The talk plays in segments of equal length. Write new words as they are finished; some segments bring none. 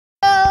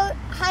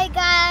Hi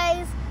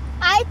guys,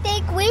 I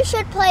think we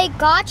should play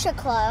Gotcha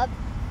Club.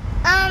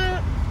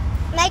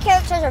 My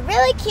characters are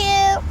really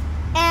cute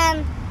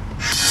and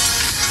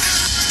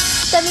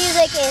the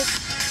music is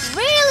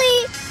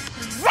really,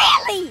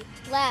 really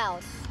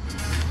loud.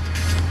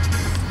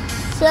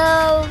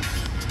 So,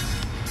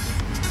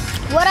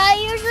 what I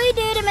usually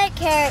do to make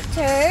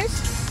characters,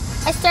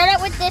 I start out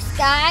with this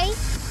guy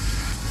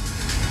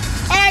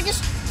and I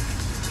just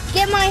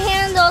get my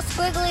hands all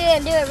squiggly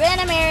and do a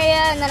random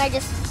area and then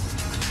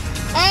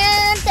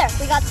and there,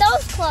 we got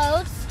those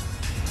clothes.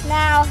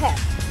 Now here.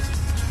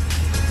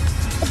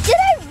 Did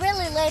I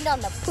really land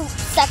on the poop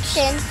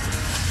section?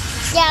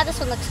 Yeah, this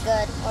one looks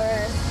good. Or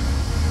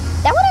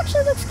that one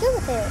actually looks good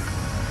with it.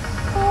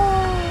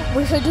 Oh,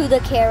 we should do the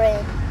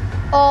Karen.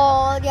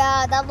 Oh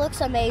yeah, that looks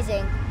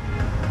amazing.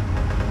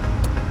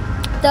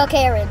 The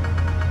Karen.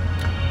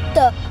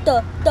 The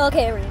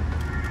Karen.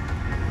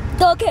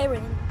 The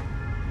Karen.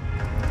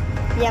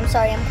 Yeah, I'm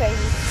sorry, I'm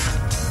crazy.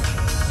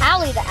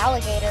 Allie the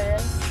alligator.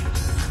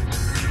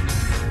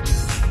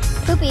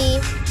 Poopy.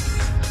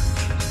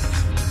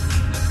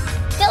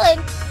 Dylan.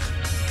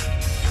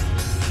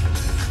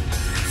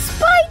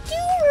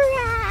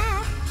 Spidura.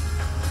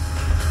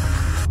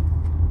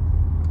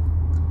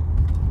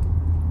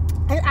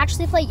 I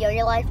actually play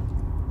Yo-Yo Life.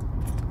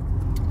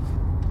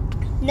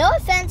 No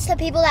offense to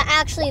people that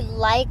actually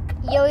like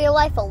Yo-Yo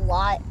Life a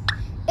lot.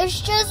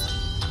 It's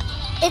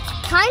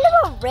kind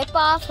of a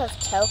ripoff of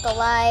Toca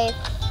Life.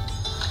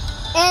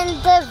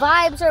 And the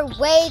vibes are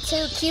way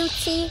too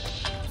cutesy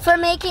for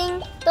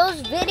making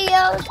those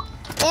videos.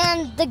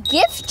 And the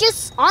gifts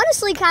just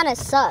honestly kind of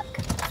suck.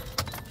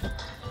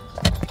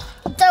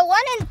 The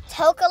one in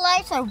Toca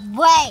Life are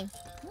way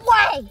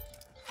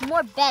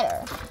more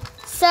better.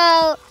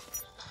 So,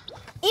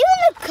 even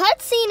the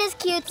cutscene is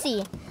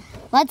cutesy.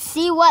 Let's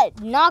see what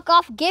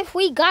knockoff gift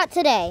we got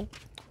today.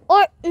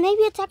 Or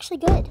maybe it's actually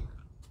good.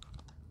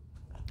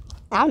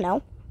 I don't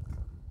know.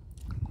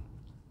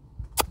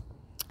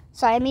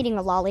 Sorry, I'm eating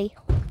a lolly.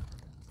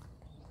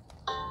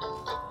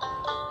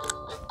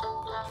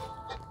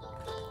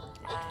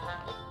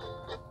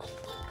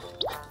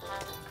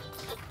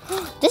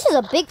 This is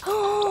a big...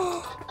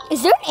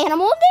 Is there an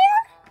animal in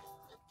there?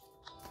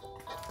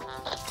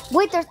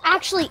 Wait, there's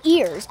actually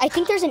ears. I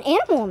think there's an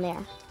animal in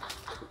there.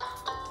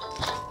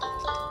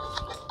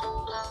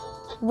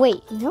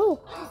 Wait,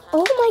 no.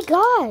 Oh my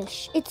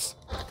gosh. It's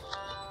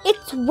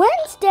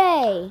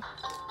Wednesday.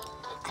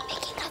 I'm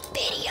making a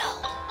video.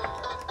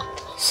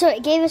 So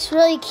it gave us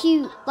really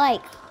cute,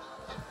 like,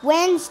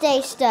 Wednesday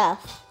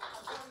stuff.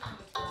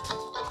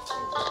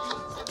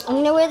 I'm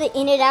gonna wear the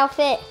Enid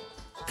outfit.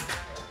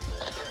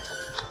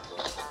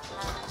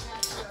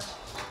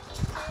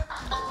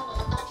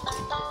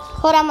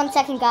 Hold on 1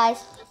 second,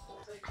 guys.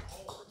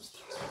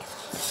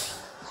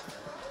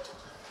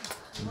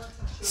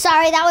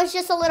 Sorry, that was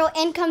just a little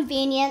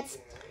inconvenience.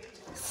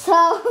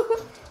 So,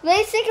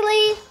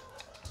 basically,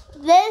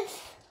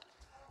 this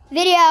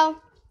video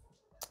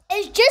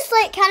is just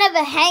like kind of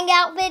a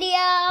hangout video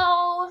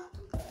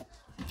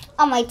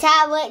on my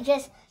tablet,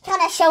 just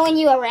kind of showing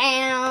you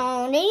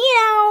around, and you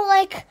know,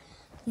 like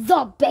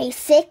the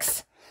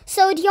basics.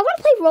 So, do y'all want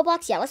to play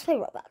Roblox? Yeah, let's play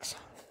Roblox.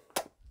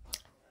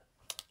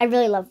 I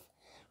really love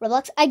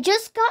Roblox. I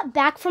just got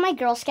back from my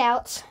Girl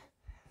Scouts.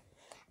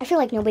 I feel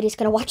like nobody's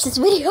gonna watch this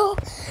video.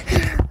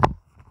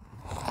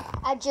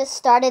 I just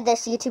started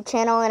this YouTube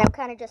channel and I'm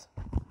kind of just,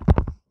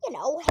 you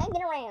know,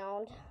 hanging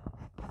around.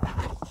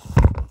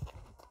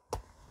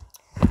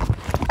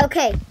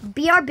 Okay,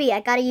 BRB,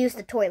 I gotta use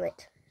the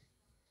toilet.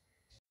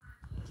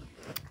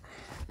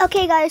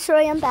 Okay guys,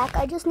 sorry I'm back.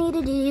 I just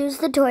needed to use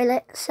the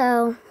toilet,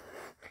 so.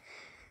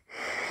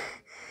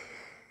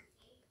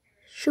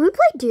 Should we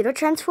play Doodle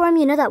Transform?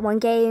 You know that one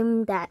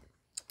game that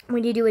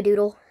when you do a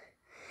doodle,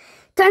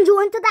 turns you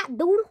into that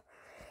doodle?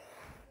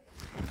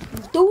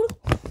 Doodle?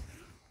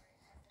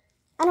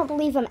 I don't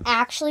believe I'm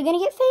actually going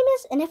to get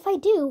famous, and if I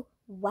do,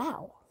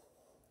 wow.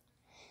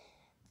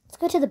 Let's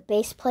go to the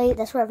base plate.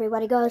 That's where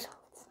everybody goes.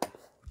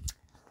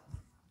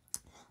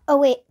 Oh,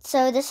 wait.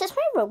 So this is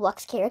my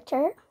Roblox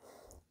character.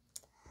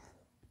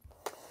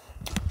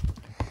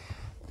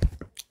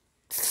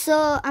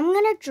 So I'm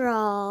going to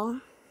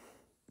draw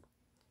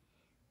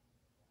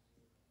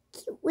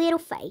cute little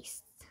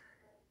face.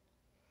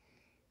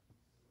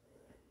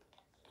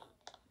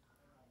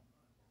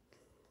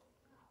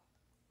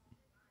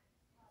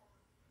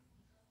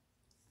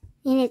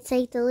 And it's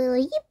like the little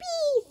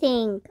yippee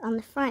thing on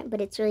the front, but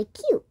it's really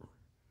cute.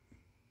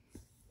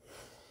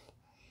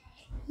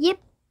 Yippee!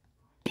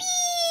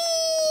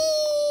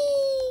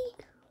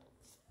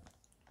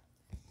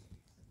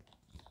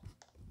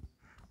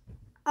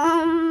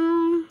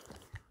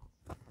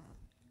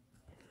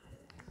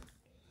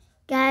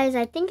 Guys,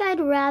 I think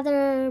I'd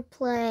rather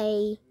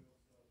play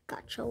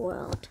Gotcha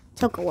World.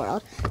 Toca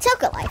World.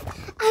 Toca Life.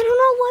 I don't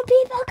know what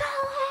people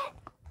call it.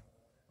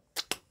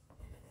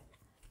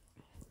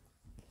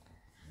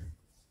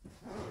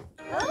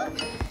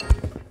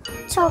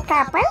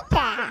 Toca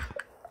Boca.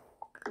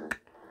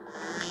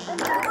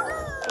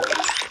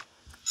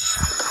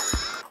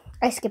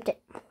 I skipped it.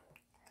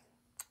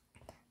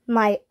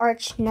 my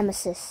arch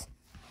nemesis,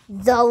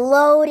 the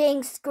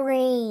loading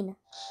screen.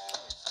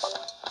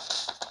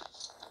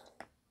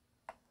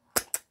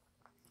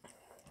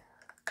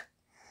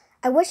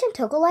 I wish in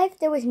Toco Life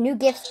there was new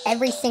gifts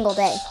every single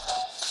day.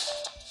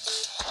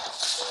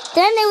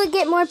 Then they would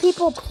get more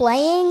people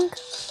playing.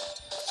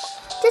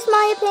 Just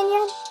my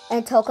opinion.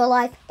 And Toco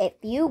Life, if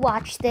you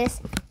watch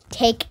this,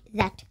 take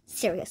that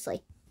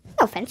seriously.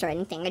 No offense or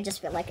anything, I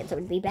just feel like it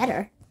would be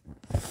better.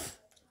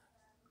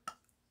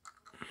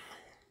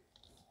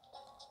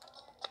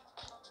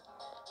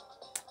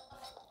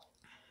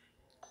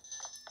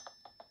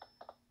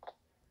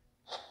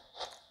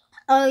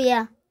 Oh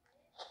yeah,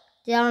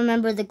 do y'all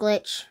remember the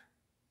glitch?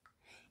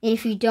 And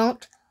if you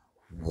don't,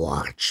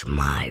 watch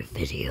my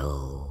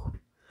video.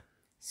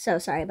 So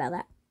sorry about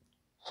that.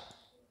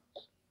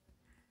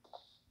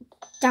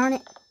 Darn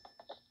it.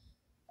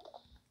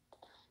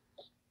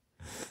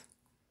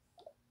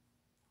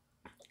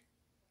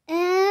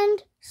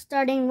 And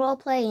starting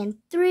roleplay in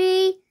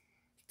 3,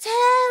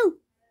 2,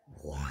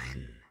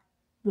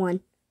 1.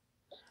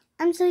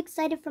 I'm so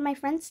excited for my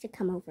friends to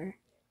come over.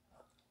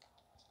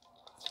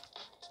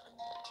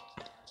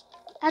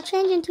 I'll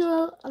change into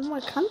a more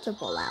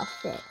comfortable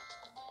outfit.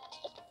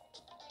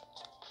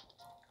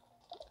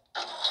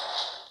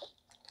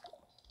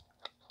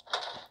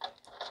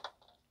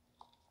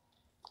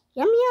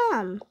 Yum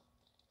yum.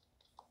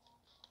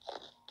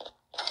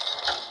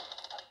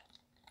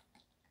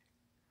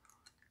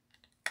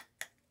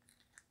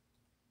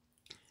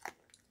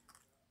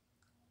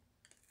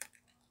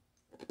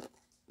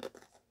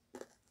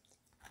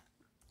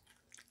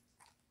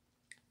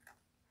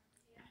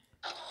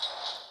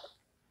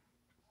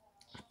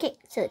 Okay,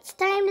 so it's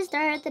time to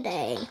start the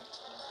day.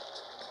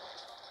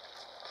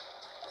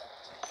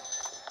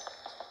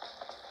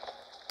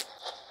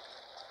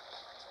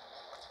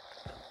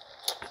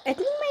 I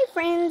think my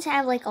friends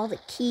have like all the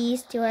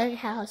keys to our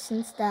house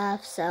and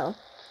stuff, so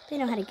they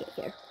know how to get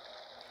here.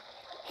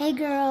 Hey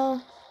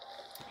girl.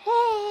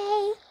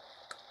 Hey.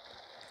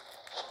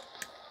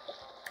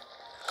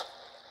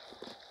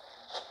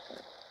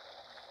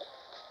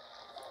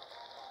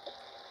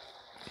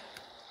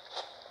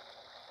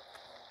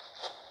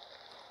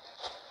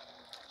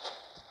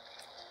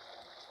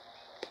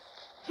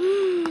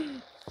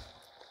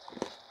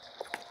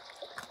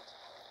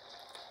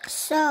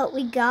 So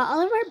we got all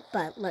of our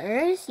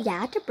butlers,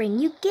 to bring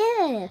you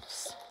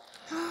gifts.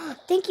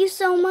 Thank you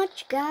so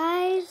much,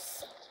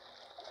 guys.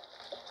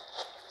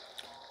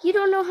 You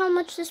don't know how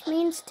much this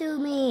means to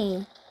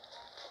me.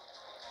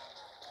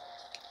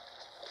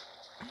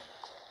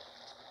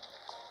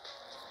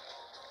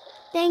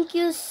 Thank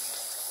you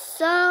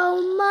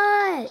so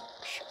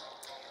much.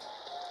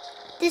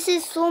 This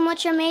is so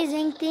much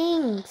amazing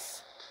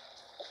things.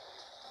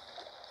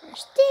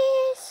 There's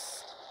this.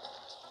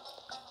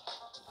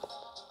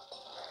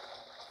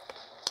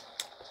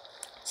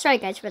 Sorry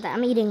guys for that.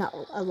 I'm eating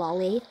a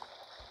lolly.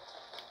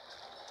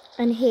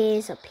 And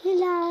here's a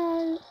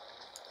pillow.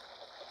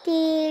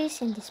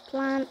 This and this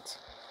plant.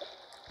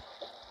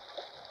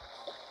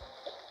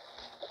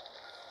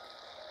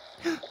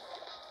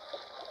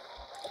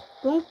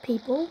 Wrong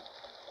people.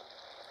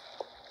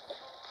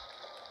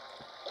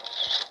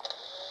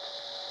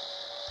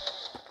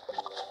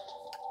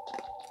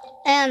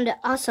 And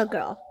also,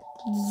 girl,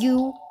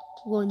 you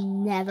will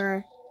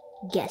never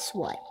guess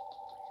what.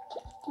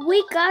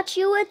 We got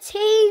you a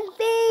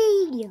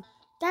TV.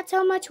 That's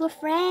how much we're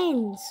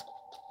friends.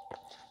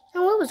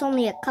 And it was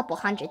only a couple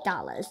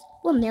 $100.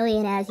 We're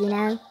millionaires, you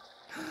know.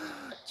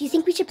 Do you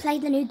think we should play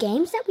the new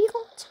games that we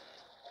got?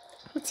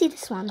 Let's see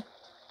this one.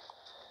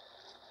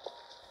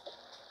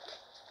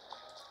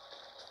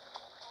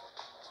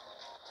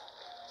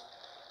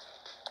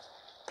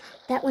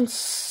 That one's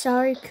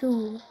so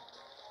cool.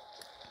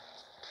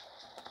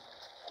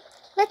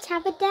 Let's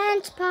have a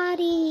dance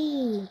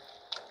party.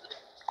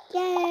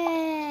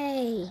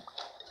 Yay.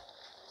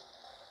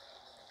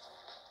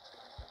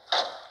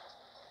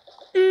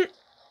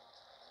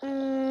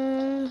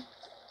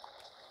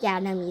 Yeah,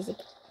 no music.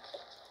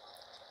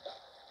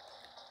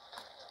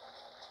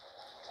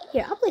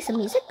 Here, I'll play some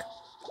music.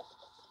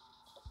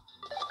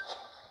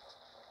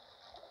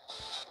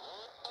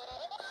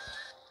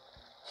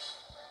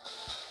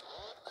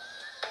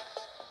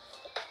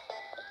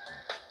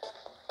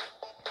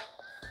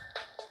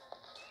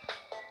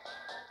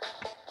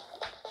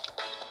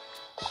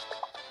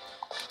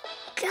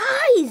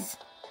 Guys!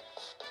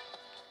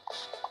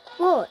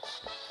 What?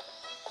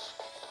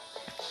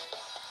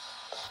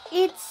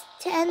 It's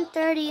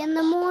 10:30 in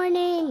the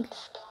morning.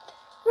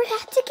 We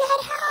have to get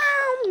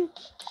home.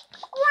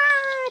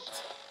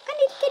 What? I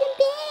need to get in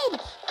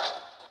bed.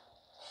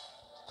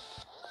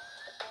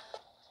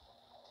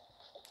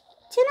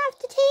 Turn off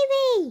the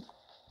TV.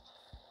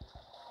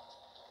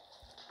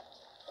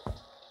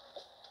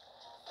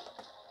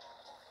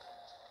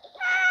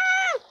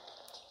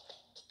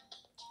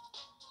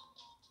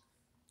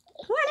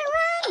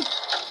 Run.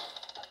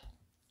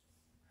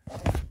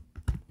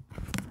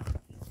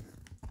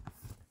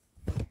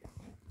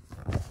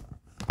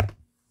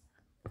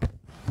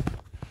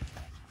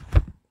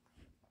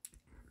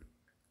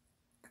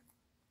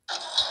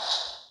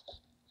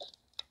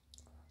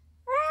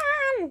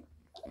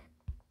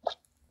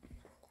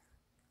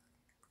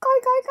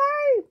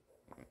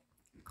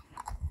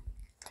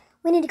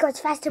 We need to go as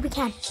fast as we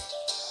can.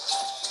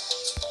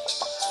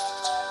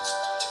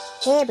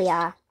 Here we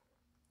are.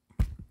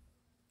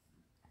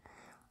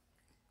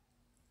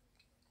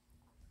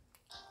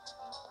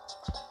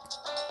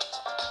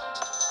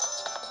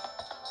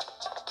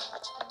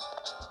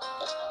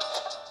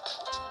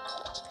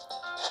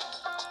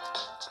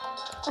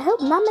 I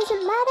hope Mum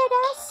isn't mad at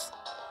us.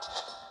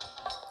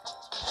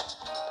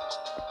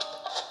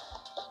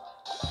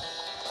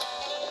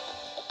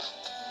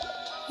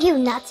 You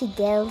naughty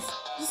girls.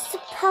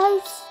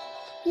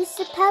 You're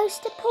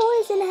supposed to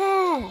poison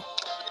her.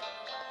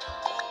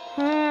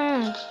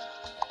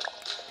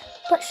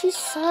 But she's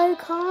so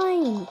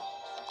kind.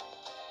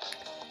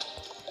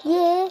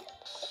 Yeah,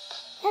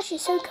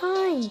 she's so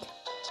kind.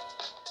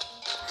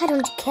 I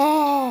don't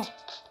care.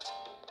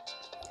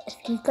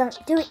 If you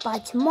don't do it by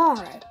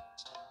tomorrow,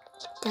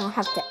 then I'll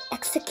have to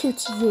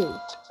execute you.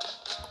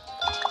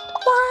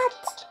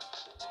 What?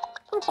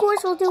 Of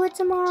course we'll do it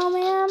tomorrow,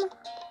 ma'am.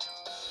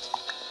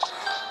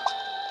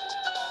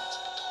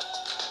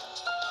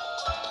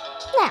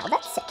 Now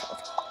that's settled.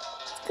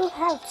 Let's go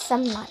have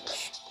some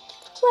lunch.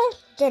 Well,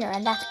 dinner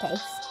in that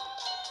case.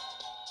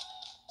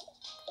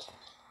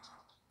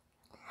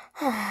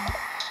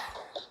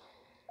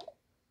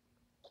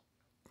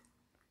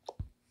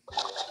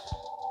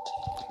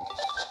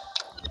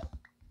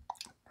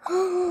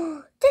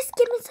 This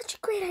gave me such a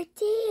great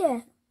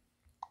idea.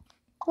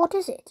 What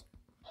is it?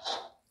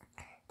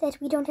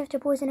 That we don't have to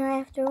poison her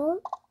after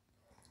all?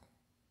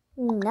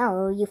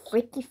 No, you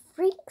freaky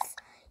freaks.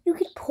 You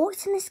could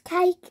poison this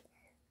cake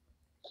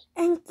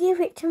and give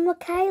it to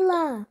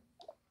Michaela.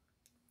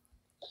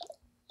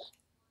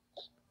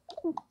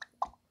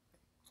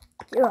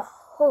 You're a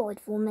horrid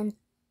woman.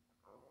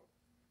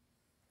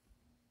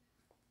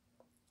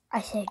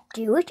 I said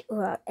do it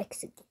or I'll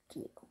execute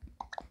you.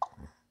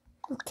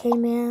 Okay,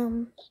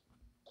 ma'am.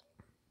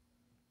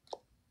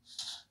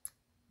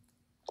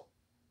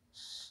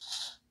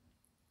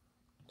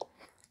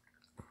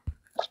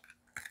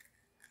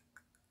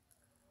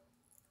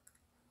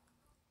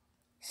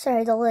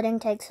 Sorry the loading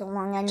takes so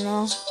long, I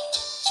know.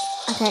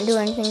 I can't do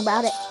anything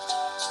about it.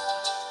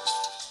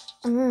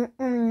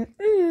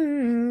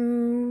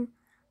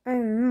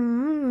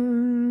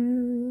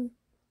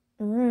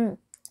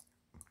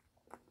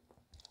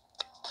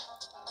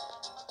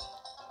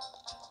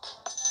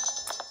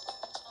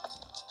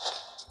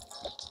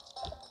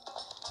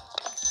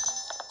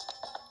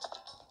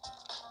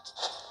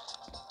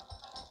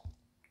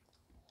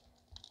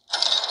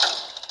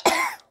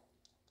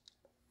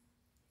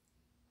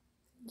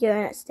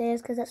 Going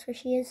upstairs because that's where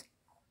she is.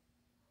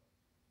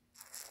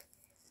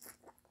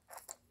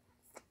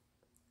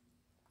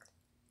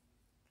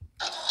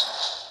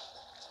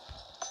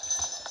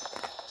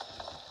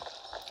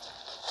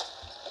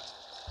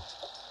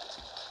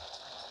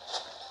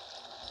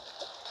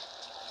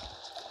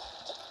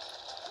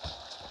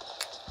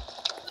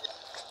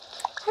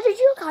 How did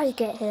you guys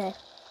get here?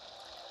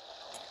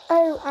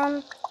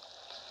 Oh,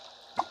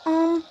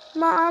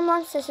 my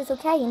mom says it's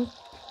okay and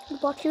we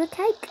bought you a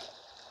cake.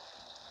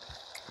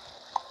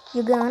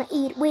 You gonna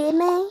eat with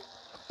me?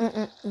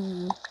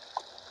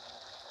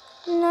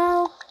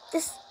 No,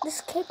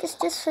 this cake is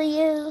just for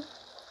you.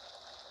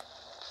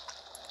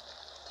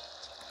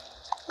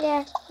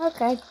 Yeah,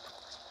 okay.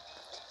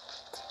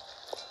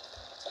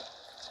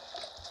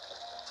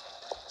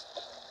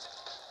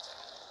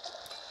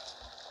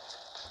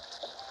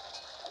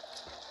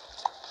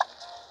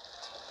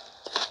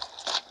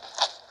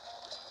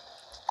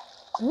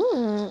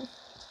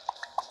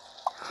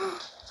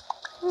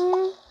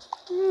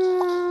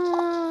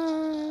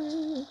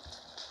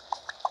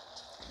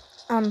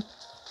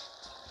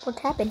 What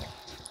happened?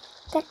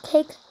 That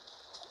cake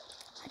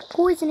had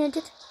poison in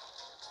it.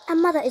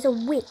 And Mother is a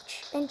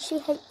witch, and she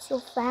hates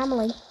your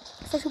family,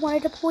 so she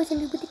wanted to poison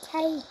you with the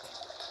cake.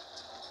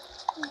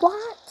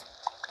 What?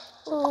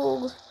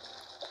 Oh.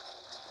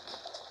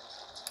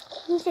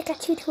 We need to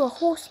get you to a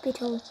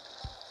hospital.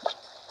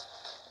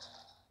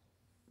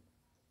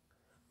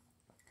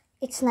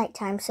 It's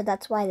nighttime, so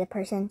that's why the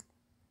person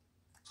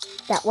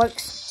that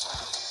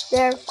works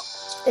there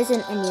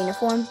isn't in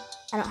uniform.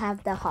 I don't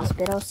have the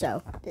hospital,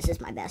 so this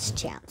is my best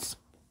chance.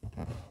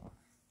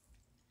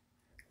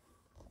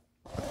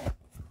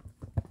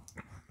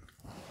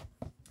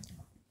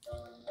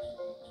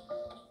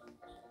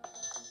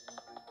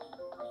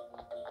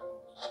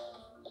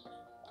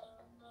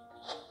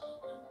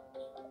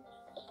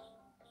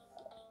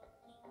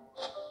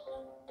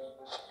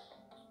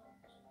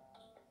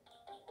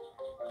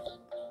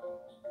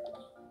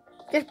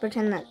 Just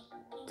pretend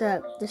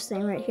that this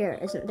thing right here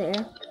isn't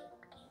there.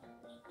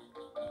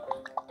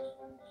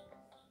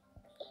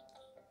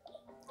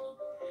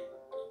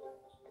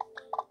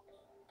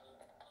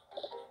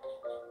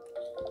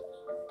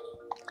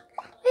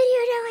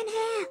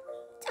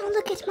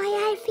 Look at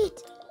my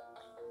outfit.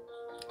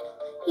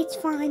 It's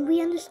fine,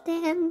 we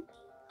understand.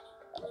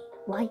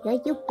 Why are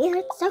you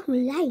here so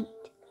late?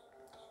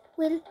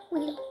 Well,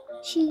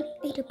 she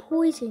ate a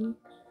poison.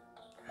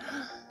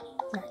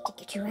 We'll have to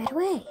get you right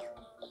away.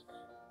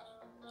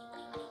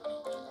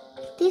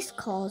 This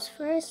calls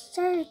for a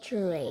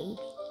surgery.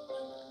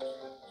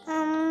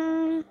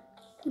 You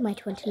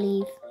might want to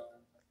leave.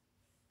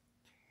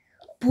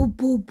 Boom,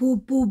 boom, boom,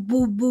 boom,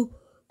 boom, boom.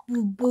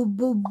 Boom, boom,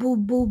 boom,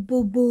 boom, boom,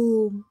 boom,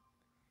 boom.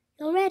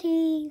 You're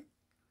ready.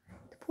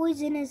 The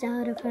poison is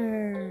out of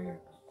her.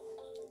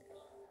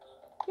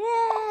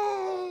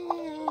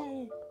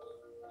 Yay!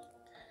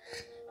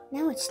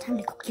 Now it's time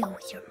to go deal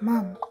with your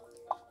mom.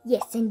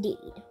 Yes,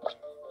 indeed.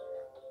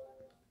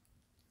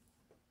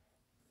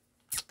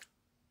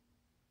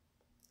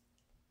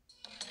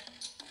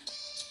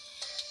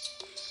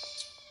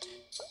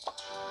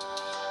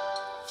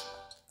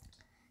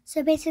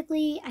 So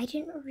basically, I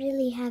didn't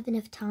really have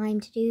enough time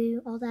to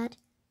do all that.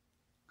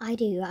 I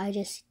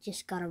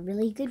just got a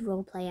really good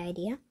roleplay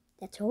idea.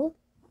 That's all.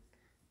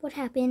 What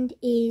happened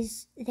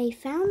is they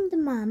found the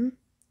mum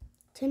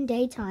in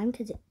daytime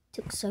because it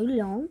took so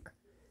long.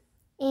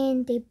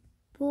 And they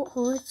brought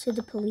her to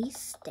the police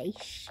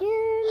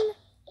station.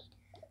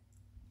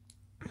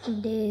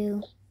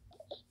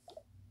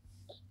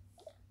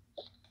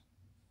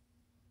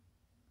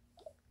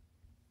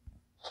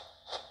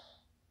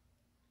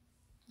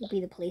 You'll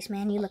be the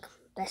policeman. You look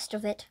best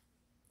of it.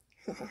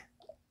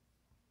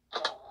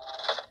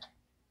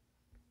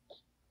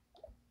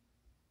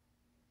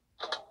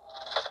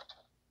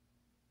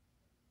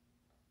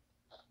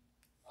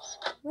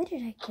 Where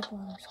did I keep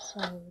all those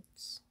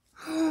clothes?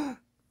 Please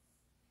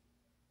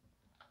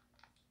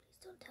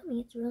don't tell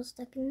me it's real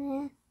stuck in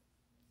there.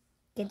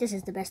 Okay, this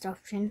is the best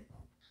option.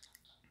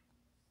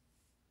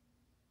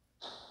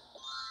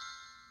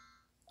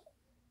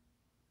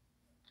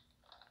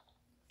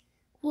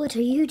 What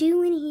are you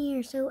doing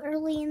here so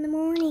early in the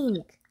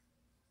morning?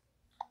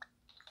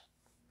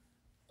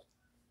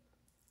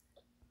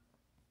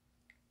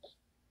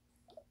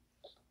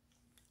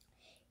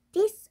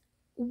 This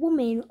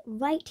woman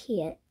right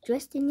here,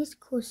 dressed in this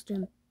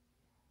costume,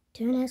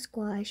 turned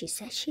Esquire. She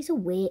says she's a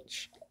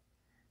witch.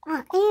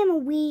 I am a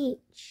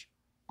witch.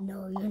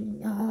 No, you're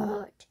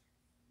not.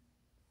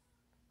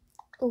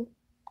 Oh,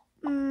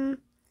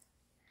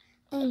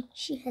 and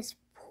she has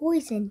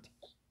poisoned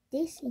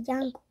this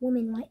young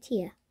woman right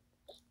here.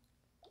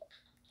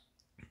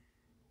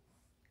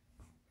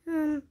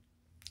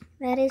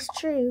 That is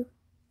true.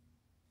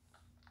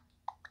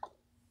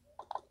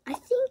 I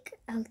think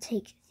I'll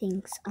take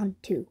things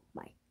onto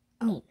my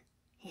own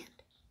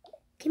hand.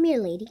 Come here,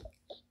 lady.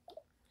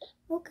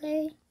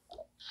 Okay.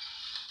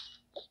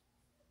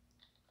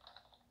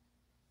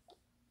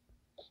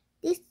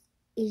 This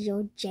is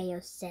your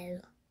jail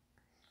cell.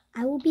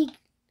 I will be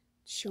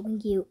showing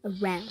you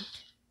around.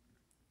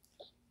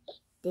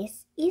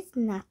 This is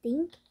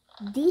nothing.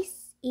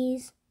 This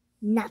is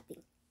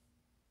nothing.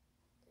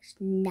 There's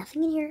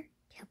nothing in here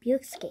to help you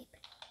escape.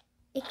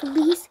 At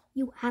least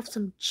you have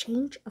some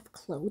change of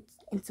clothes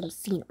and some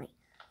scenery.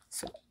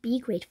 So be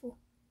grateful.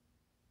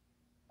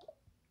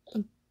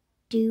 And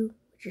do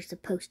what you're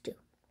supposed to.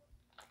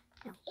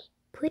 Now,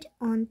 put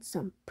on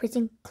some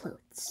prison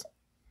clothes.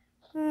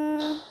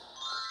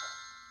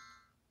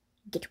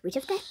 Get rid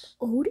of that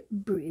old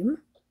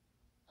broom.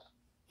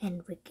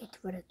 And get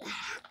rid of the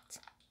hat.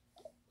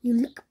 You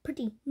look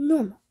pretty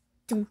normal,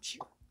 don't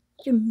you?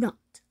 You're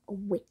not a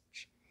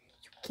witch.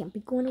 You can't be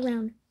going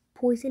around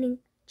poisoning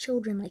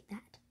children like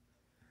that.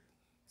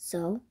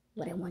 So,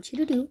 what I want you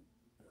to do,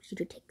 I want you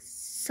to take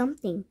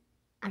something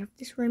out of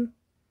this room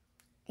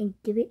and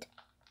give it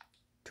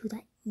to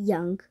that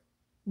young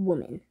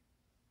woman.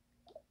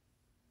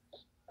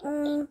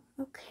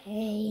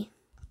 Okay.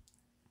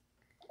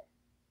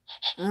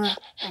 I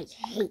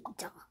hate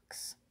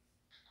dogs.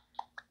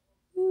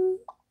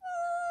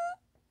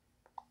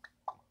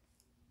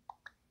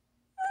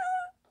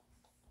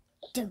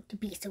 Don't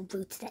be so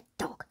rude to that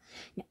dog.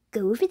 Now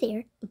go over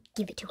there and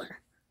give it to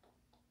her.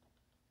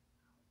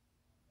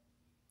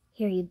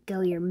 Here you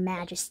go, your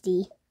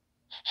majesty.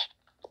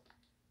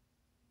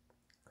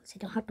 Because I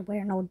don't have to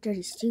wear an old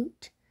dirty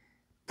suit.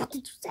 What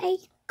did you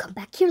say? Come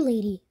back here,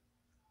 lady.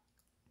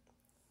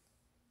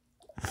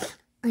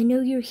 I know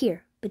you're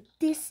here, but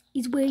this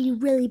is where you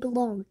really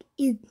belong,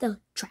 in the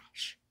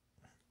trash.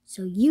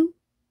 So you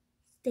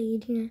stay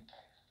in here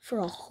for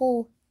a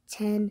whole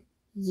 10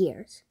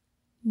 years.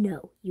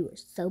 No, you are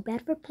so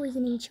bad for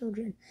poisoning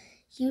children.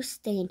 You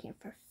stay in here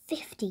for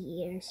 50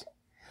 years.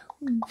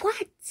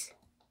 What?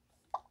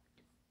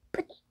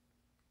 But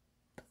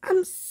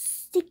I'm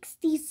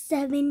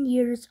 67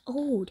 years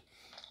old.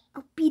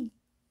 I'll be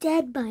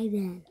dead by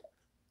then.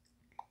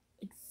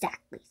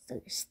 Exactly, so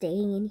you're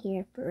staying in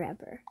here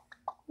forever.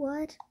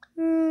 What?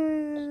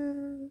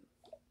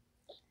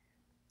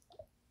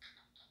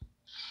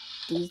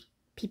 These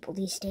people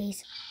these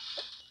days.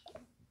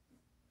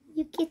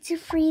 You get to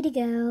free to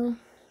go.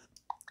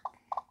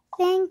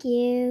 Thank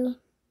you.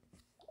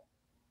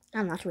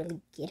 I'm not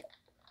really good.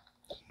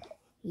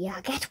 Yeah,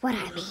 get what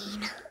I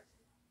mean.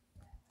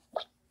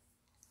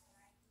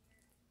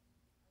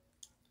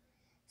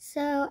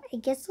 So, I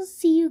guess I'll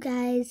see you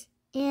guys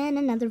in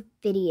another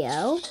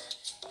video.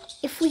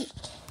 If we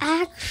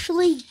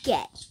actually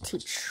get to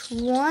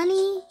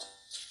 20,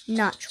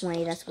 not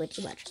 20, that's way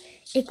too much,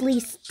 at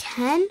least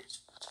 10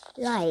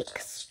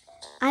 likes,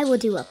 I will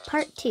do a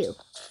part 2.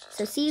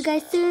 So see you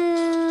guys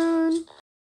soon.